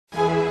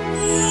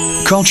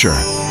Culture,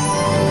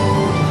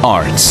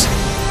 arts,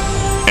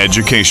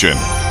 education.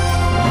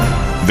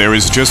 There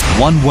is just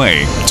one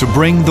way to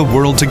bring the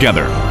world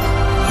together.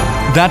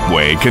 That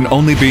way can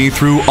only be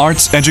through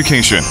arts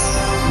education,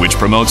 which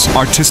promotes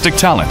artistic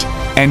talent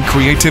and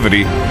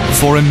creativity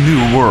for a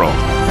new world.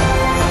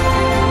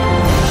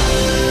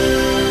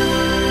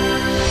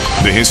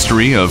 The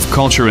history of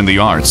culture and the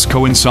arts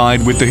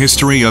coincide with the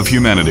history of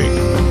humanity.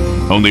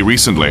 Only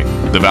recently,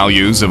 the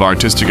values of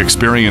artistic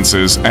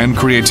experiences and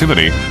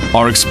creativity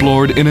are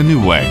explored in a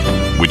new way,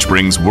 which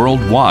brings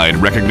worldwide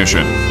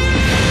recognition.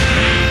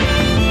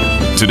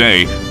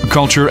 Today,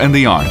 culture and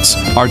the arts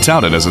are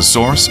touted as a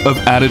source of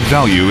added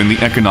value in the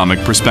economic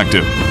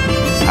perspective.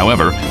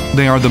 However,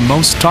 they are the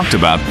most talked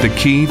about the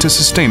key to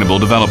sustainable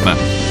development.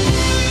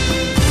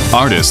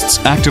 Artists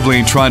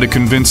actively try to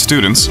convince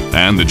students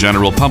and the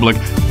general public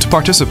to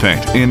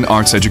participate in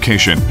arts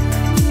education.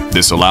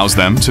 This allows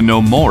them to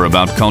know more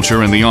about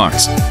culture and the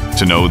arts,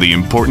 to know the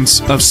importance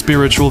of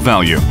spiritual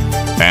value,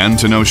 and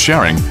to know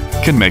sharing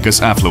can make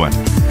us affluent.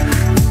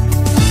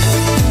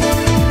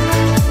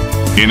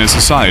 In a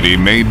society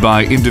made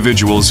by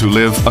individuals who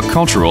live a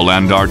cultural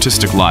and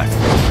artistic life,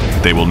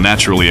 they will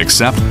naturally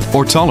accept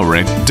or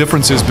tolerate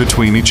differences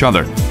between each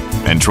other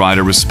and try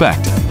to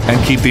respect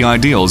and keep the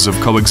ideals of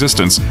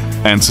coexistence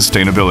and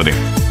sustainability.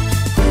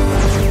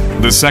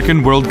 The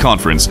Second World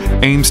Conference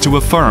aims to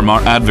affirm our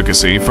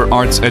advocacy for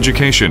arts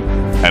education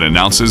and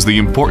announces the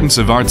importance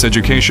of arts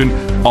education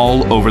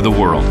all over the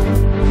world.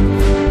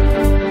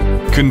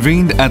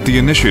 Convened at the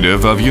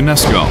initiative of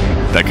UNESCO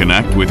that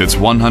connect with its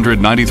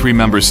 193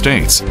 member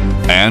states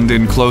and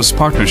in close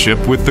partnership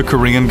with the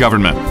Korean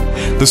government,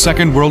 the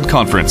Second World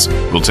Conference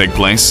will take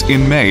place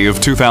in May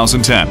of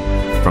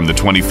 2010 from the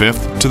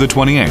 25th to the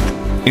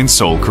 28th in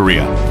Seoul,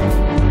 Korea.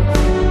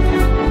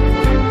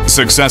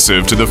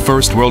 Successive to the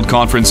First World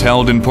Conference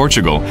held in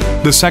Portugal,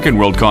 the Second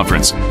World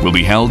Conference will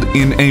be held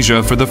in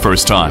Asia for the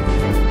first time.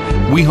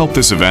 We hope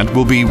this event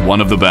will be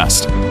one of the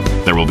best.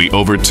 There will be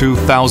over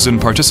 2,000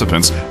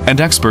 participants and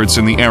experts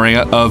in the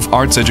area of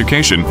arts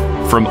education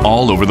from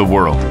all over the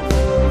world.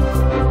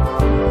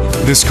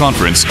 This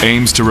conference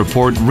aims to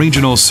report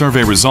regional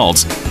survey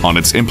results on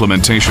its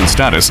implementation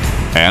status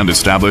and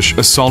establish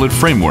a solid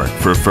framework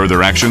for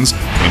further actions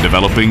in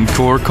developing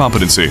core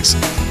competencies.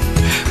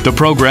 The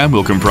program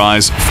will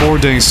comprise a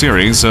 4-day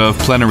series of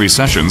plenary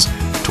sessions,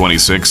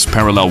 26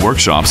 parallel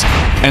workshops,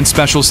 and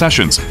special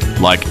sessions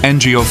like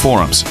NGO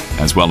forums,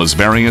 as well as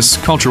various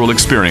cultural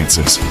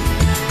experiences.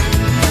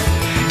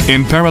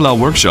 In parallel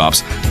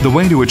workshops, the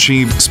way to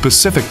achieve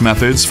specific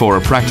methods for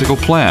a practical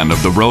plan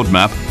of the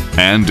roadmap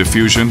and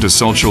diffusion to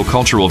social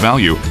cultural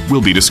value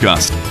will be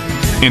discussed.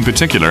 In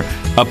particular,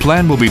 a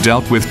plan will be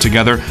dealt with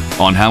together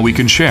on how we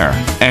can share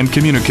and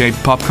communicate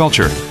pop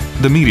culture,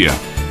 the media,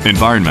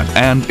 environment,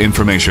 and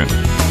information.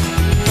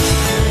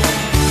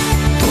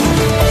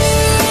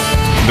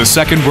 The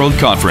Second World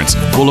Conference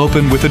will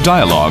open with a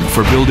dialogue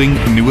for building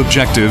new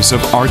objectives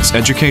of arts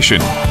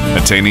education,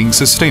 attaining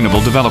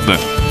sustainable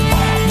development.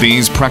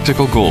 These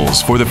practical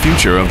goals for the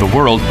future of the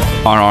world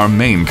are our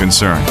main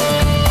concern.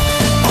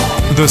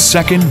 The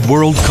Second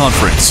World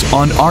Conference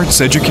on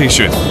Arts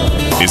Education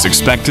is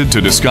expected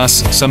to discuss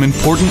some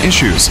important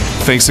issues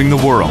facing the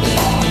world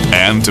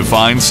and to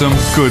find some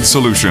good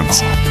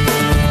solutions.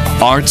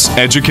 Arts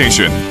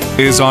education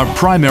is our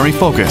primary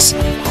focus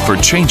for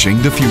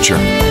changing the future.